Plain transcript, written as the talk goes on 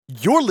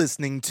You're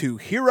listening to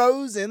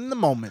Heroes in the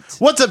Moment.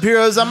 What's up,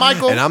 heroes? I'm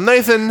Michael. And I'm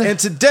Nathan. And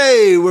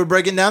today we're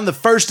breaking down the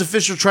first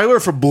official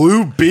trailer for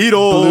Blue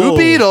Beetle. Blue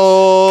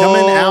Beetle.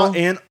 Coming out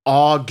in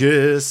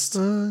August. I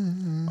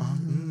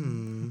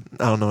don't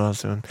know what I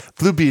was doing.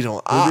 Blue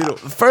Beetle. Beetle.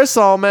 First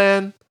of all,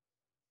 man,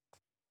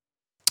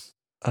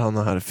 I don't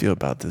know how to feel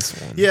about this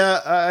one.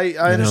 Yeah, I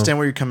understand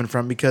where you're coming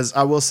from, because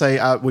I will say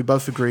we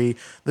both agree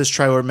this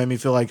trailer made me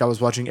feel like I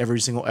was watching every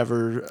single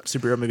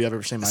superhero movie I've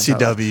ever seen in my entire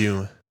life.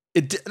 CW. I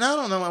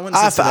don't know.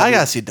 I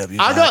got CW.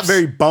 I got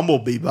very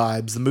Bumblebee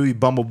vibes. The movie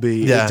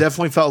Bumblebee. Yeah. It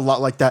definitely felt a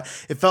lot like that.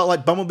 It felt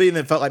like Bumblebee, and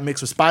it felt like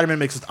mixed with Spider-Man,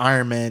 mixed with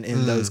Iron Man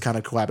in those kind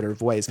of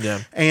collaborative ways.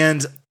 Yeah.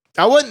 And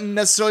I wasn't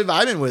necessarily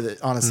vibing with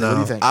it, honestly. What do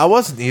you think? I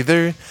wasn't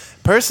either.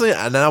 Personally,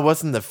 and I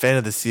wasn't a fan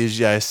of the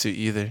CGI suit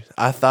either.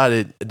 I thought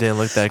it didn't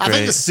look that great. I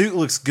think the suit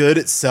looks good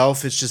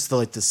itself. It's just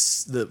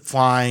the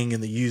flying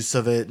and the use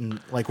of it, and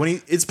like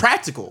it's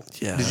practical.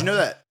 Yeah. Did you know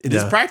that it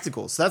is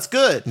practical? So that's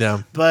good.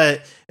 Yeah.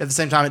 But at the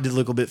same time, it did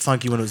look a bit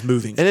funky when it was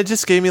moving. And it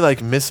just gave me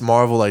like Miss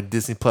Marvel, like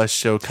Disney Plus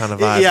show kind of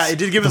vibes. Yeah, it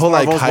did give the us whole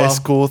Marvel like as high well.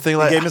 school thing.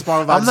 Like, It gave Miss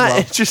Marvel vibes I'm not as well.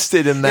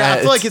 interested in that. Yeah, I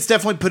feel like it's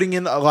definitely putting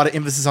in a lot of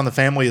emphasis on the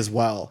family as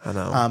well. I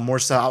know. More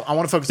so, I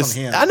want to focus on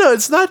him. I know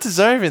it's not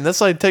deserving. That's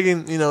like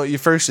taking your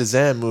first Shazam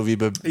movie,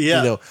 but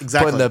exactly.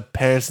 putting the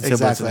parents and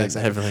siblings in it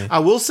Exactly. heavily. I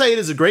will say it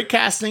is a great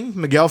casting.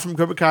 Miguel from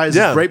Cobra Kai is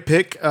a great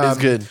pick. It's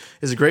good.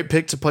 Is a great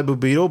pick to play Blue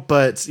Beetle,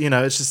 but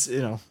it's just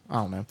I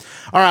don't know.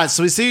 All right,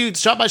 so we see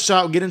shot by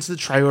shot. We get into the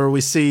trailer.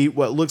 We see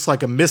what looks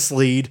like a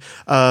mislead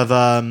of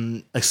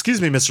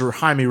Mr.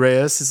 Jaime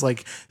Reyes. He's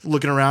like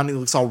looking around. He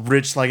looks all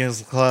rich, like in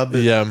his club.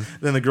 And Yeah.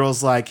 Then the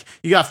girl's like,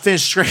 "You got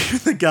finished scraping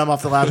the gum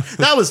off the lab."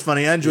 That was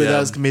funny. I enjoyed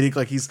that as comedic.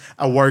 Like he's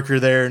a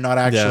worker there, not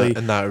actually,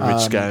 and not a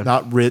rich guy.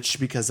 not rich,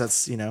 because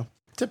that's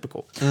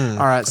typical. All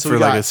right, so for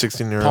we like got a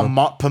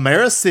 16-year-old.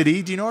 Palmyra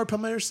City. Do you know where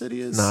Palmyra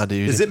City is? Nah,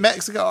 dude. Is it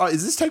Mexico?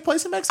 Does this take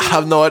place in Mexico? I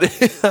have no idea.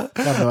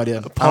 I have no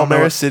idea.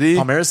 Palmyra City?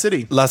 Palmyra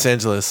City. Los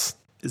Angeles.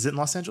 Is it in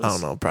Los Angeles? I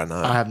don't know. Probably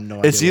not. I have no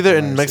idea. It's either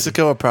in Palmyra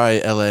Mexico or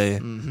probably LA.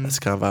 That's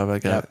the kind of vibe I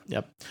got.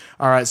 Yep.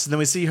 All right. So then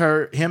we see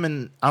him,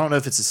 and I don't know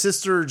if it's a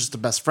sister or just a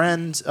best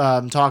friend,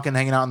 talking,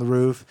 hanging out on the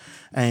roof.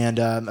 And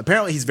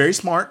apparently he's very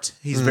smart.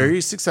 He's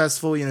very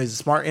successful. He's a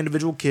smart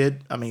individual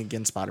kid. I mean,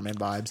 again, Spider-Man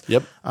vibes.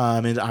 Yep.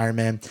 And Iron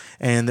Man.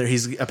 And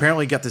he's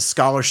apparently got this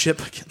scholarship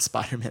against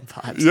Spider-Man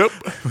vibes. Yep.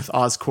 With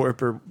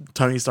Oscorp or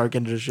Tony Stark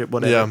internship,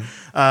 whatever.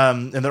 Yeah.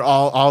 And they're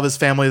all of his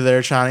family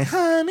there shining.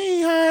 Hi,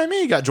 me.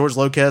 Got George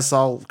Lopez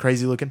all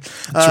crazy looking.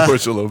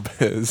 George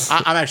Lopez.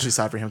 I'm actually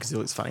excited for him because he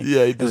looks funny.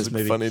 Yeah, he does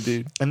look funny,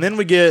 dude. And then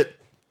we get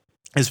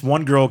this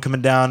one girl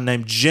coming down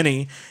named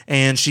Jenny,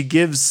 and she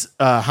gives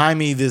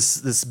Jaime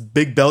this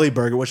Big Belly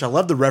burger, which I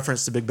love the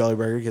reference to Big Belly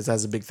burger because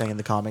that's a big thing in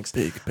the comics.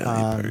 Big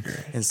Belly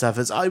burger and stuff.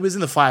 It was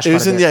in the Flash. It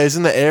was in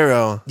the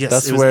Arrow. Yes,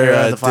 that's it was in the Arrow,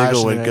 where the Flash,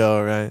 Diggle would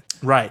go, right?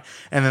 Right.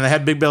 And then they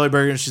had Big Belly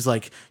burger, and she's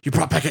like, "You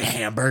brought back a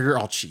hamburger,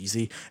 all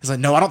cheesy." It's like,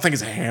 no, I don't think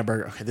it's a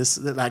hamburger. Okay,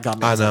 that got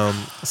me. I know.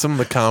 Some of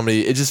the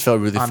comedy, it just felt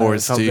really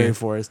forced. It felt too. very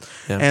forced.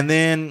 Yeah. And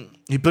then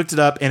he picked it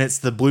up, and it's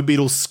the Blue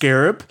Beetle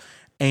Scarab,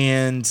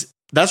 and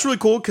that's really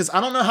cool because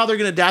I don't know how they're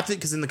going to adapt it,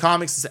 because in the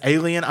comics it's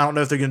alien. I don't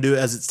know if they're going to do it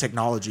as its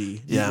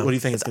technology. Yeah. What do you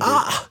think it's going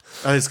to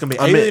be? It's going to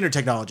be alien or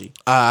technology?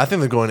 I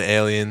think they're going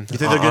alien. You think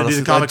they're going to do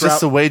the comic just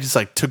route? the way it just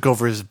like took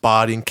over his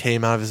body and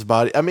came out of his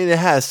body. I mean, it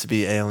has to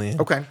be alien.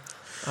 Okay.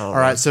 All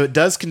right, so it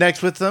does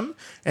connect with them,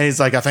 and he's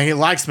like, "I think it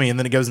likes me," and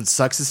then it goes and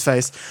sucks his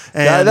face.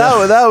 And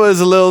that was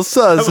a little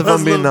sus, if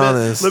I'm being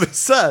honest. A little bit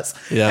sus.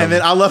 Yeah. And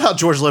then I love how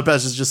George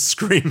Lopez is just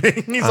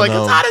screaming. He's like,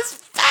 know. "It's on his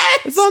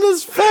face! It's on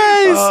his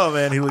face!" Oh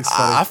man, he looks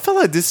funny. I feel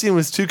like this scene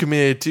was too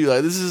comedic too.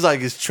 Like this is like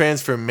his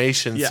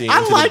transformation scene. I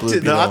into liked the Blue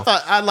it though. Beetle.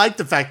 I liked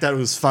the fact that it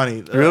was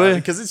funny. Really?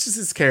 Because it's just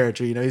his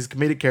character. He's a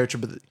comedic character,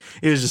 but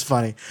it was just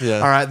funny. Yeah.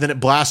 All right. Then it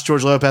blasts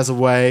George Lopez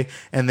away,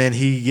 and then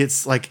he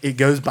gets it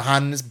goes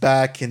behind his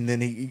back, and then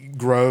he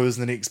grows,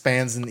 and then he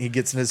expands, and he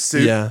gets in his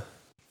suit. Yeah.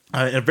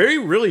 In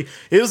a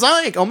it was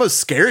like almost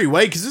scary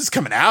way because it's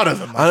coming out of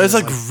him. It's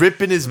like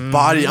ripping his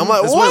body. I'm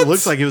like, that's what? It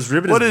looks like. It was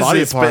ripping his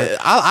body apart.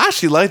 I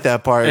actually like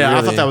that part. Yeah, really.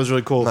 I thought that was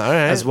really cool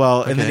as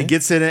well. And then he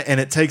gets in it, and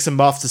it takes him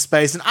off to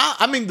space. And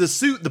I mean, the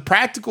suit, the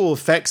practical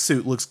effects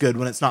suit looks good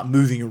when it's not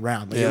moving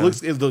around.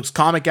 It looks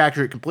comic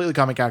accurate, completely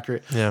comic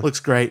accurate. Yeah. Looks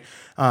great.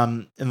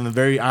 And then the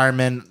very Iron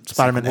Man,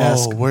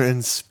 Spider-Man-esque. Whoa, we're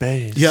in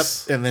space. Yep.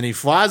 And then he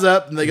flies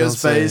up, and they go to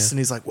space, and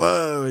he's like,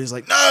 "Whoa!" And he's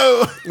like,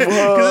 "No,"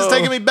 because it's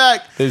taking me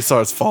back. He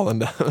starts falling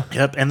down.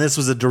 Yep, and this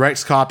was a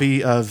direct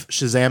copy of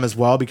Shazam as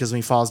well, because when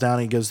he falls down,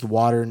 he goes to the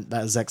water, and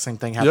that exact same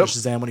thing happened to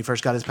Shazam when he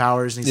first got his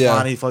powers, and he's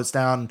flying, he floats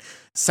down.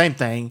 Same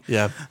thing.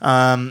 Yeah.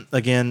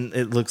 Again,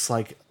 it looks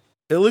like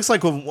what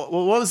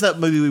was that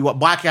movie we watched?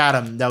 Black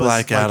Adam. That was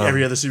Black Adam.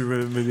 Every other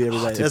superhero movie every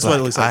day. That's what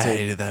it looks like. I too.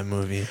 hated that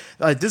movie.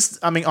 Like this,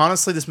 I mean,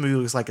 honestly, this movie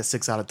looks like a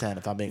 6 out of 10.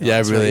 If I'm being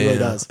honest, It really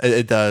does.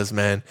 It does,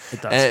 man.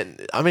 It does.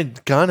 And I mean,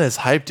 Gunn has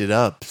hyped it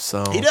up,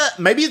 so He does.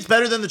 Maybe it's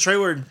better than the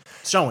trailer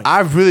showing. I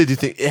really do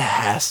think it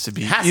has to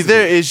be. Has to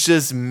Either be. it's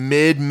just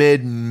mid,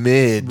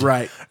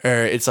 Right.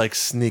 or it's like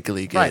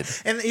sneakily good.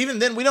 Right. And even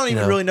then, we don't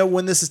even really know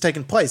when this is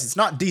taking place. It's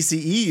not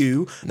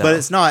DCEU, but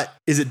it's not.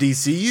 Is it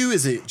DCU?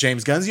 Is it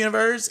James Gunn's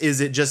universe?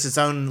 Is it just its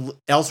own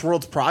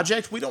Elseworlds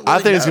project? We don't really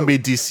I think know. it's going to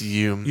be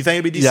DCU. You think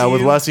it'd be DCU? Yeah,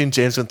 with what I've seen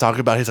James Gunn talk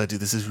about, he's like, dude,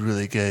 this is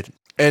really good.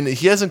 And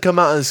he hasn't come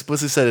out and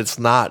explicitly said it's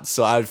not,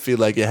 so I feel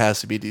like it has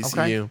to be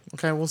DCU.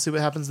 Okay, we'll see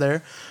what happens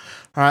there.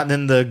 All right, and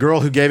then the girl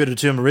who gave it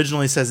to him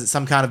originally says it's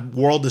some kind of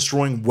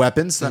world-destroying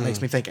weapon, so that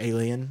makes me think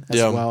Alien as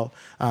well.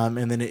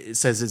 And then it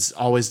says it's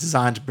always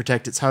designed to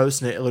protect its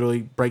host, and it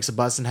literally breaks a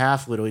bus in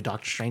half, literally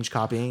Doctor Strange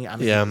copying. I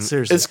mean,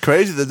 seriously. It's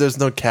crazy that there's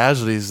no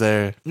casualties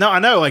there. No, I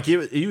know. Like, you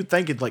would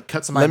think it'd, like,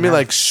 cut somebody Let me, in half.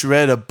 like,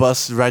 shred a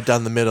bus right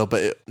down the middle,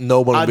 but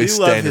no one will be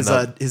standing up.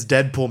 I do love his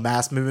Deadpool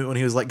mask movement when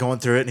he was, like, going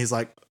through it, and he's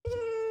like...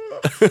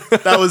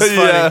 That was funny.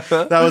 Yeah.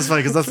 That was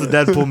funny because that's the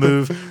Deadpool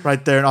move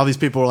right there, and all these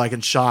people were like in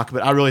shock.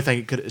 But I really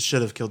think it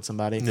should have killed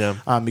somebody. Yeah,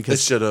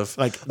 because it should have.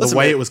 Like the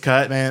way it was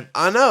cut, man.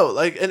 I know.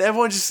 Like, and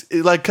everyone just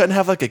like couldn't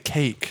have like a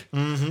cake.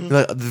 Mm-hmm.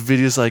 Like the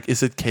video's like,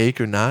 is it cake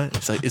or not?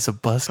 It's like it's a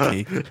bus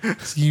cake.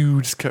 It's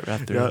huge, cut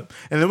right through. Yep.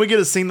 And then we get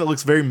a scene that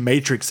looks very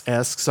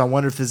Matrix-esque. So I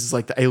wonder if this is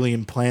like the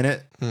alien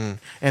planet, and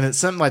it's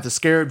something like the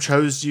Scarab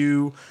chose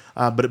you.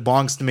 But it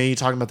belongs to me.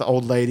 Talking about the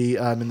old lady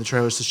in the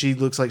trailer, so she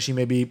looks like she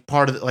may be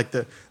part of like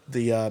the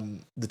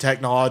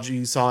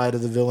technology side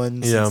of the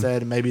villains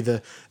instead, and maybe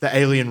the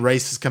alien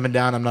race is coming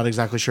down. I'm not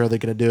exactly sure they're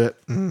going to do it.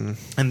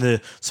 And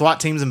the SWAT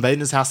team's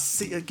invading his house.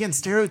 See, again,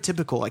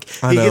 stereotypical. Like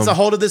he gets a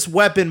hold of this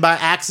weapon by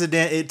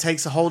accident. It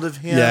takes a hold of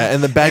him. Yeah,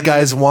 and the bad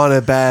guys want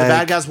it back. The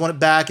bad guys want it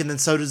back, and then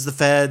so does the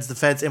feds. The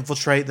feds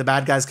infiltrate. The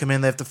bad guys come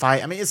in. They have to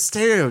fight. I mean, it's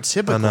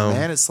stereotypical,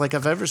 man. It's like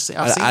I've seen.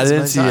 I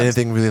didn't see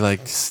anything really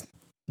like.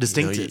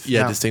 Distinctive,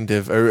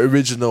 distinctive or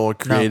original or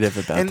creative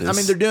about this. I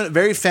mean, they're doing it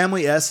very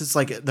family-esque. It's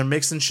like they're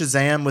mixing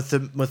Shazam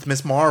with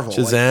Miss Marvel.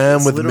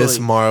 Shazam with Miss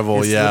Marvel,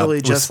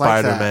 literally just with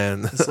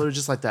Spider-Man. Like that. It's literally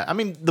just like that. I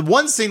mean, the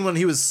one scene when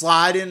he was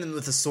sliding and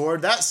with the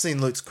sword, that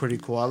scene looks pretty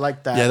cool. I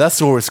like that. Yeah, that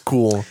sword was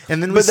cool.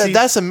 And then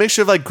that's a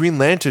mixture of like Green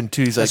Lantern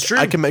too. He's like,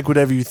 I can make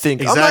whatever you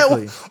think.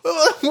 Exactly.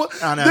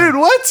 I know. Dude,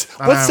 what?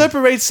 What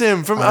separates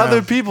him from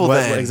other people?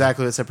 Then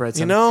exactly what separates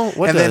him. You know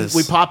what? And then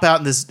we pop out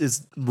and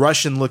this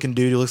Russian-looking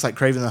dude who looks like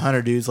Kraven the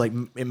Hunter dude's like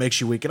it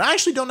makes you weak. And I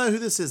actually don't know who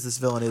this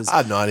villain is. I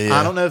have no idea.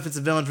 I don't know if it's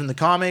a villain from the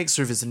comics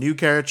or if it's a new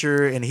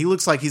character. And he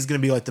looks like he's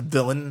going to be like the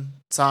villain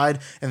side,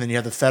 and then you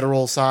have the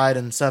federal side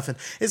and stuff. And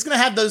it's going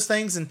to have those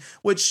things. And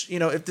which, you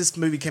know, if this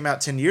movie came out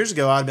 10 years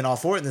ago, I'd been all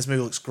for it. And this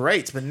movie looks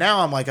great. But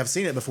now I'm like, I've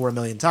seen it before a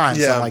million times.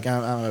 Yeah. So I'm like,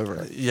 I'm over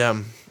it.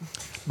 Yeah.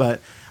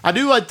 But I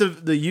do like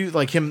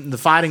the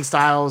fighting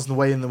styles and the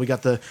way, and then we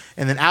got and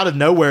then out of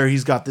nowhere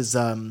he's got this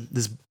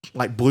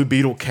like Blue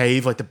Beetle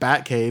cave, like the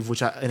Bat Cave,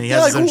 and he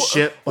has his own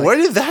ship. Like, where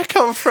did that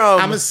come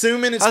from? I'm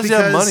assuming it's because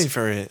because have money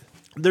for it.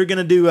 They're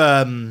gonna do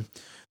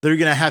they're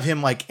gonna have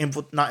him like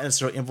not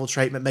necessarily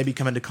infiltrate, but maybe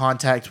come into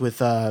contact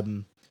with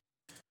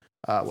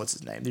what's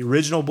his name, the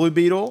original Blue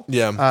Beetle,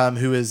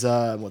 who is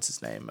what's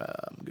his name?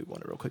 I'm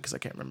googling it real quick because I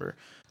can't remember.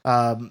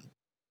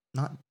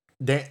 Not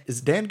Dan, is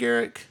Dan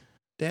Garrick?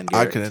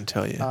 I couldn't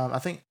tell you. I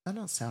think that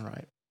doesn't sound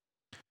right.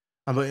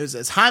 But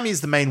it's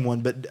Jaime's the main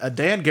one, but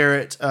Dan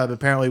Garrett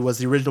apparently was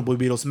the original Blue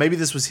Beetle. So maybe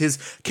this was his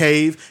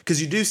cave,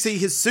 because you do see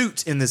his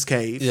suit in this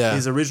cave. Yeah,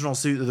 his original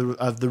suit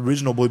of the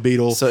original Blue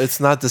Beetle. So it's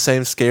not the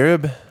same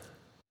Scarab.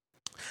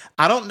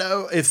 I don't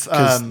know if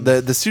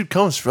the suit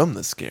comes from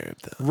the Scarab,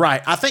 though.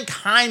 Right. I think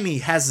Jaime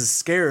has a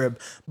Scarab,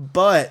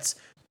 but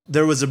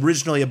there was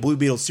originally a Blue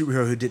Beetle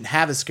superhero who didn't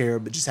have a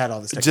Scarab, but just had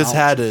all this technology. Just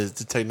had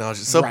the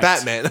technology. So right.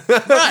 Batman.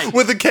 Right.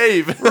 With a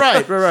cave.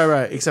 right.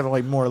 Except for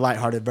like more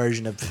lighthearted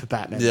version of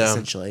Batman,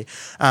 essentially.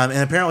 And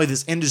apparently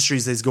this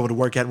Industries that he's going to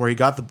work at, where he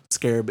got the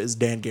Scarab, is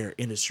Dan Garrett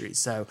Industries.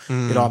 So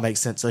it all makes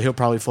sense. So he'll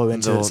probably flow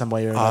into it some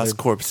way or another.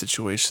 Oscorp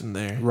situation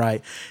there.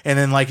 Right. And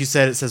then, like you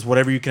said, it says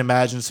whatever you can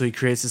imagine. So he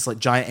creates this like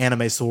giant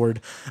anime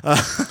sword.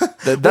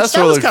 That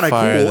was kind of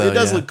cool. It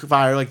does look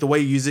fire, like the way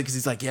you use it, because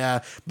he's like,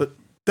 but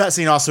that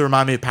scene also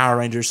reminded me of Power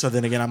Rangers. So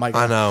then again, I'm like,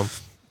 I know.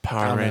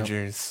 Power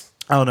Rangers.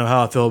 I don't know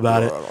how I feel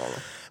about it.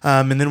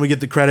 And then we get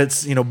the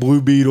credits,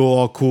 Blue Beetle,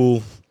 all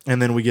cool.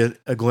 And then we get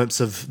a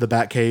glimpse of the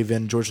Bat Cave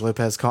and George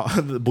Lopez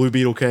the Blue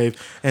Beetle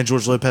Cave, and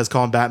George Lopez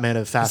calling Batman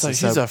a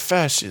fascist. He's a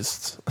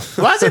fascist.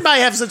 Why does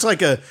everybody have such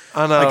like a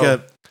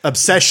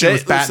obsession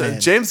with Batman?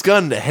 Listen, James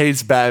Gunn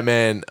hates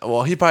Batman.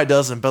 Well, he probably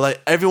doesn't, but like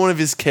every one of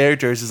his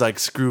characters is like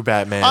screw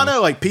Batman. I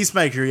know, like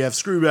Peacemaker, you have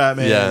screw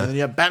Batman, and then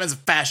you have Batman's a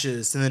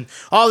fascist, and then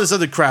all this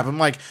other crap. I'm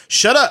like,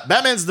 shut up!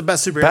 Batman's the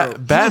best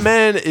superhero.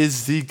 Batman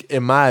is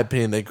in my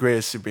opinion, the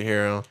greatest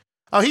superhero.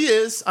 Oh, he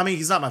is. I mean,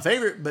 he's not my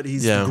favorite, but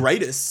he's the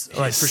greatest,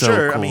 like for so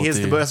sure. Cool, I mean, he's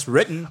the best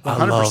written,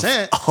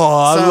 100%.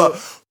 I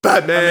love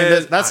Batman. I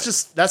mean,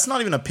 that's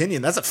not even an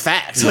opinion. That's a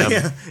fact. Yeah. Like,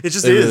 it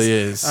just it is. Really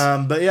is.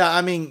 But yeah,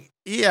 I mean,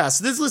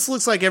 so this list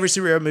looks like every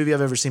superhero movie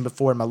I've ever seen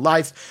before in my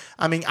life.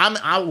 I mean,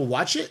 I will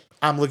watch it.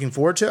 I'm looking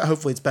forward to it.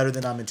 Hopefully, it's better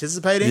than I'm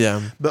anticipating.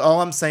 Yeah. But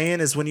all I'm saying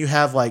is, when you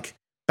have like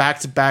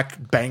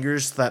back-to-back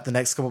bangers that the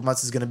next couple of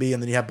months is going to be,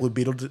 and then you have Blue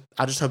Beetle,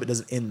 I just hope it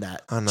doesn't end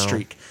that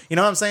streak. You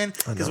know what I'm saying?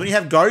 Because when you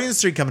have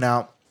Guardians 3 coming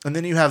out, And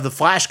then you have The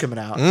Flash coming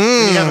out.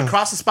 And you have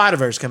Across the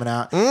Spider-Verse coming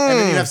out. And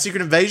then you have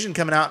Secret Invasion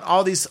coming out.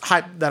 All these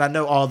hype that I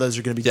know all of those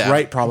are going to be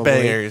great probably.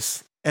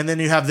 Bangers. And then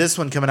you have this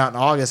one coming out in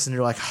August, and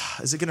you're like,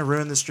 is it going to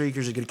ruin the streak, or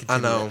is it going to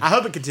continue? I know. I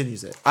hope it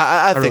continues it.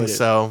 I really think do.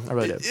 so. I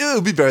really do.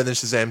 It'll be better than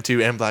Shazam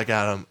 2 and Black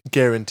Adam.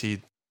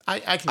 Guaranteed.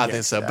 I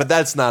think so. But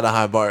that's not a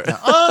high bar.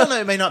 Oh, no,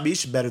 it may not be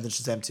better than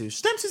Shazam 2.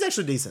 Shazam 2 is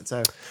actually decent.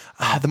 So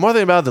The more I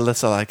think about it, the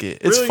less I like it.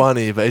 It's Really?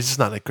 funny, but it's just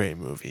not a great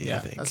movie, I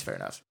think. that's fair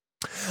enough.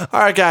 All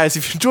right, guys,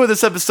 if you enjoyed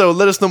this episode,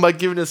 let us know by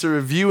giving us a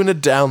review and a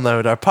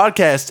download. Our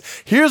podcast,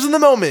 Heroes in the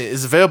Moment,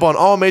 is available on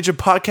all major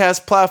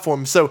podcast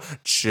platforms, so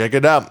check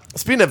it out.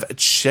 Speaking of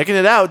checking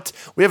it out,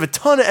 we have a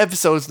ton of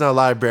episodes in our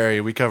library.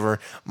 We cover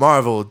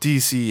Marvel,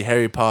 DC,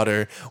 Harry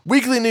Potter,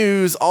 weekly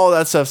news, all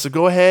that stuff, so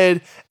go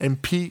ahead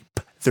and peep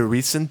the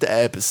recent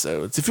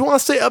episodes. If you want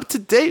to stay up to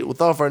date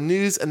with all of our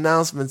news,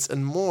 announcements,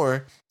 and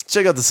more,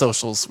 check out the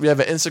socials. We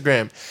have an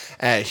Instagram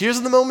at Here's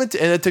in the Moment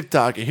and a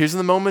TikTok at Here's in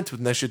the Moment with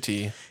Nesha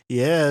T.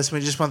 Yes, we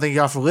just want to thank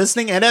y'all for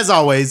listening. And as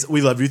always, we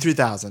love you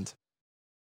 3000.